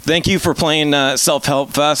Thank you for playing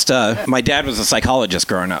Self-Help Fest. My dad was a psychologist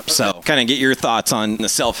growing up, so kind of get your thoughts on the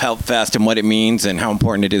Self-Help Fest and what it means and how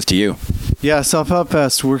important it is to you. Yeah, Self-Help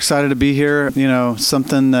Fest, we're excited to be here. You know,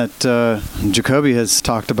 something that Jacoby has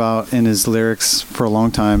talked about in his lyrics for a long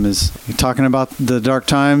time is talking about the dark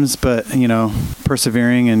times, but, you know,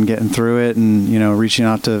 persevering and getting through it and, you know, reaching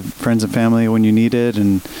out to friends and family when you need it,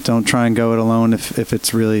 and don't try and go it alone if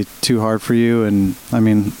it's really too hard for you. And, I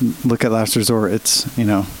mean, look at Last Resort. It's, you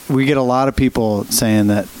know, we get a lot of people saying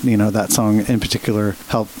that, you know, that song in particular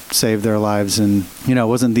helped save their lives. And, you know, it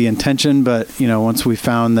wasn't the intention, but, you know, once we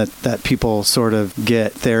found that people sort of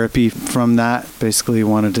get therapy from that, basically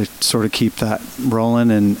wanted to sort of keep that rolling,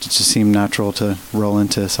 and it just seemed natural to roll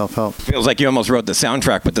into Self-Help. Feels like you almost wrote the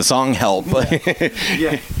soundtrack with the song Help.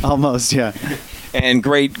 Yeah, almost, yeah. And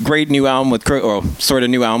great new album with, or sort of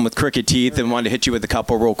new album with Crooked Teeth, and wanted to hit you with a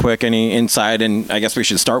couple real quick. Any insight? And I guess we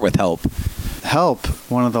should start with Help. Help,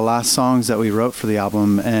 one of the last songs that we wrote for the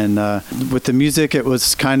album, and with the music it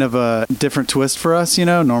was kind of a different twist for us. You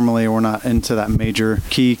know, normally we're not into that major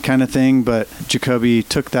key kind of thing, but Jacoby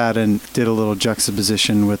took that and did a little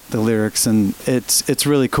juxtaposition with the lyrics, and it's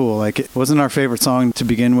really cool. Like, it wasn't our favorite song to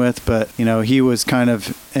begin with, but, you know, he was kind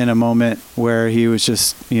of in a moment where he was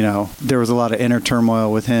just, you know, there was a lot of inner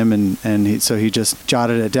turmoil with him, and so he just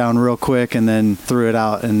jotted it down real quick and then threw it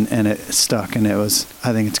out, and it stuck, and I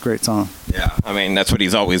think it's a great song. Yeah, I mean, that's what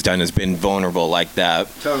he's always done, has been vulnerable like that.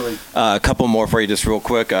 Totally. A couple more for you just real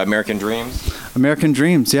quick. American Dreams. American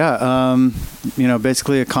Dreams, yeah. You know,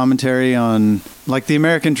 basically a commentary on, like, the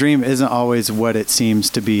American dream isn't always what it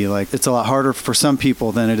seems to be. Like, it's a lot harder for some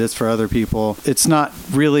people than it is for other people. It's not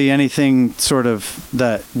really anything sort of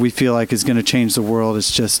that we feel like is going to change the world.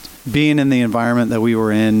 It's just being in the environment that we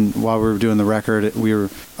were in while we were doing the record.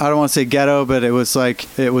 I don't want to say ghetto, but it was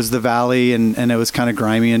the valley, and it was kind of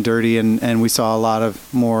grimy and dirty, and we saw a lot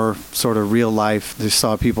of more sort of real life. Just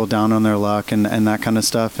saw people down on their luck and that kind of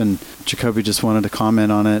stuff, and Jacoby just wanted to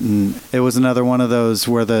comment on it, and it was another one of those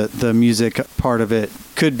where the music part of it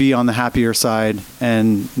could be on the happier side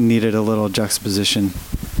and needed a little juxtaposition.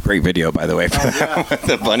 Great video, by the way, for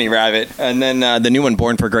the bunny rabbit. And then the new one,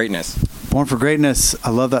 Born for Greatness. Born for Greatness, I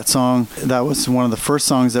love that song. That was one of the first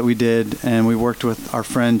songs that we did, and we worked with our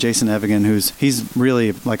friend Jason Evigan, he's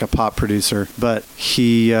really like a pop producer, but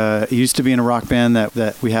he used to be in a rock band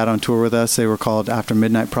that we had on tour with us. They were called After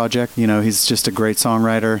Midnight Project. You know, he's just a great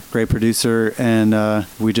songwriter, great producer, and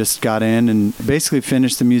we just got in and basically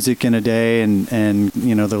finished the music in a day, and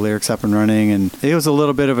you know, the lyrics up and running, and it was a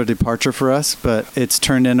little bit of a departure for us, but it's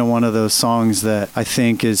turned into one of those songs that I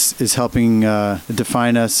think is helping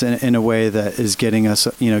define us in a way that is getting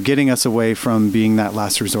us away from being that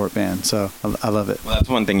last resort band. So I love it. Well, that's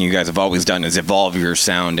one thing you guys have always done, is evolve your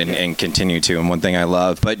sound and continue to, and one thing I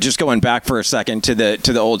love. But just going back for a second to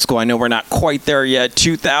the old school, I know we're not quite there yet.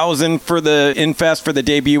 2000 for the Infest, for the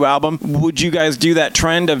debut album. Would you guys do that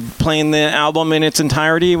trend of playing the album in its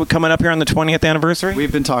entirety coming up here on the 20th anniversary?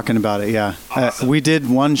 We've been talking about it, yeah. Awesome. We did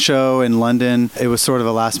one show in London. It was sort of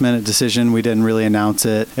a last minute decision. We didn't really announce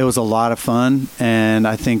it. It was a lot of fun, and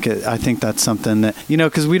I think that's something that, you know,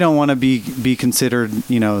 because we don't want to be considered,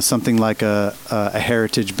 you know, something like a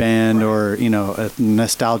heritage band, or, you know, a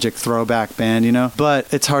nostalgic throwback band, you know,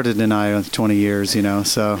 but it's hard to deny 20 years, you know,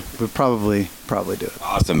 so we'll probably do it.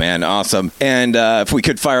 Awesome, man. Awesome. And if we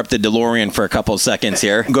could fire up the DeLorean for a couple of seconds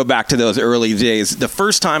here, go back to those early days. The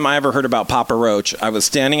first time I ever heard about Papa Roach, I was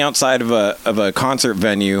standing outside of a concert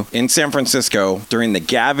venue in San Francisco during the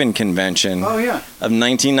Gavin convention of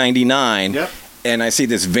 1999. Yep. And I see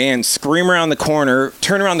this van scream around the corner,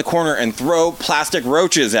 turn around the corner, and throw plastic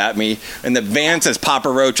roaches at me. And the van says Papa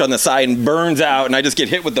Roach on the side and burns out. And I just get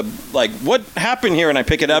hit with what happened here? And I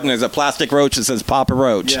pick it up, and there's a plastic roach that says Papa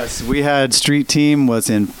Roach. Yes, we had Street Team was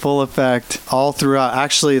in full effect all throughout.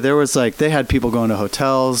 Actually, there was they had people going to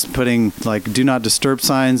hotels, putting do not disturb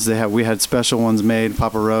signs. We had special ones made,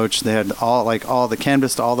 Papa Roach. They had all the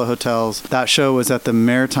canvas to all the hotels. That show was at the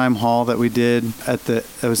Maritime Hall that we did I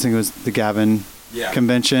was thinking it was the Gavin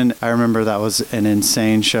convention. I remember that was an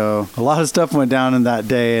insane show. A lot of stuff went down in that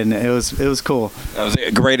day, and it was cool. That was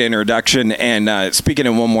a great introduction. And speaking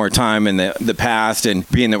of one more time in the past, and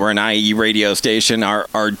being that we're an IE radio station,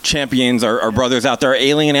 our champions, our brothers out there,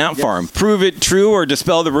 Alien Ant Farm. Prove it true or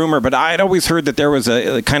dispel the rumor, but I had always heard that there was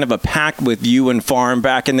a kind of a pact with you and Farm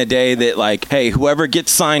back in the day that, hey, whoever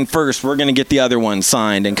gets signed first, we're going to get the other one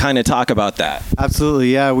signed, and kind of talk about that.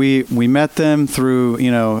 Absolutely, yeah. We met them through,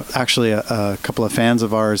 actually a couple couple of fans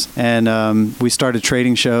of ours, and we started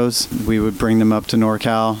trading shows. We would bring them up to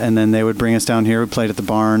NorCal, and then they would bring us down here. We played at the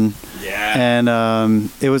barn. Yeah. And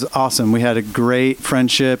it was awesome. We had a great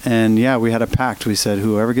friendship, and yeah, we had a pact. We said,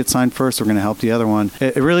 whoever gets signed first, we're going to help the other one.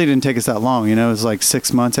 It really didn't take us that long. You know, it was like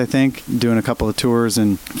 6 months, I think, doing a couple of tours.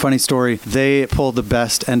 And funny story, they pulled the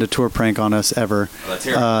best end of tour prank on us ever. Let's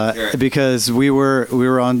hear it. Let's hear it. Because we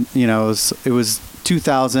were on, you know, it was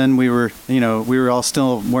 2000. We were all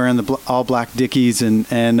still wearing the all black Dickies, and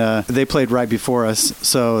they played right before us.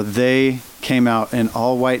 So they came out in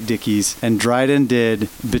all white Dickies, and Dryden did,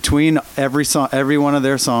 between every one of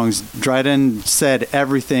their songs, Dryden said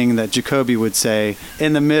everything that Jacoby would say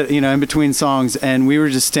in in between songs, and we were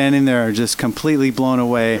just standing there just completely blown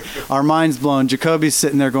away, our minds blown. Jacoby's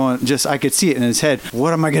sitting there going, I could see it in his head,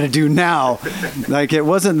 what am I going to do now? Like, it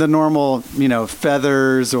wasn't the normal,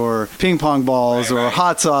 feathers or ping pong balls or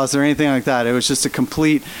hot sauce or anything like that. It was just a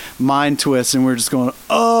complete mind twist, and we were just going,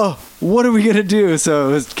 oh, what are we going to do?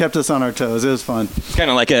 So it kept us on our toes. It was fun. It's kind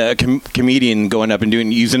of like a comedian going up and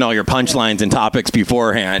using all your punchlines and topics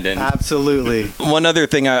beforehand. And absolutely. One other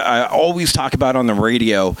thing I always talk about on the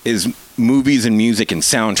radio is movies and music and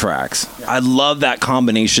soundtracks. I love that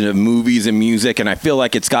combination of movies and music, and I feel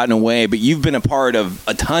like it's gotten away, but you've been a part of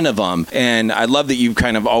a ton of them, and I love that you've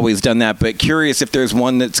kind of always done that. But curious if there's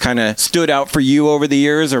one that's kind of stood out for you over the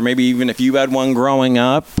years, or maybe even if you had one growing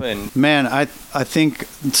up. And man, I think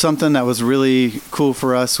something that was really cool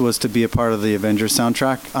for us was to be a part of the Avengers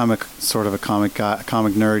soundtrack. I'm a sort of a comic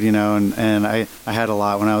nerd, and I had a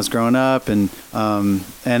lot when I was growing up, and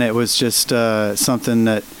it was just something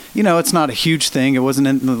that, it's not a huge thing. It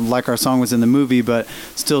wasn't like our song was in the movie, but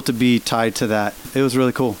still to be tied to that, it was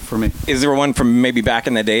really cool for me. Is there one from maybe back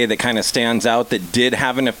in the day that kind of stands out that did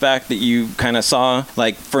have an effect that you kind of saw?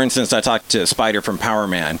 Like, for instance, I talked to Spider from Power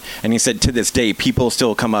Man, and he said to this day, people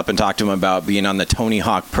still come up and talk to him about being on the Tony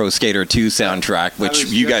Hawk Pro Skater 2 soundtrack, which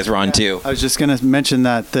you guys were on too. I was just going to mention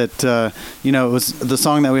that it was the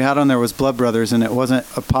song that we had on there was Blood Brothers, and it wasn't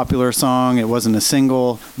a popular song. It wasn't a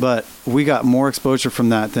single, but we got more exposure from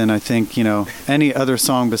that than I think, any other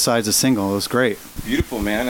song besides a single. It was great. Beautiful, man.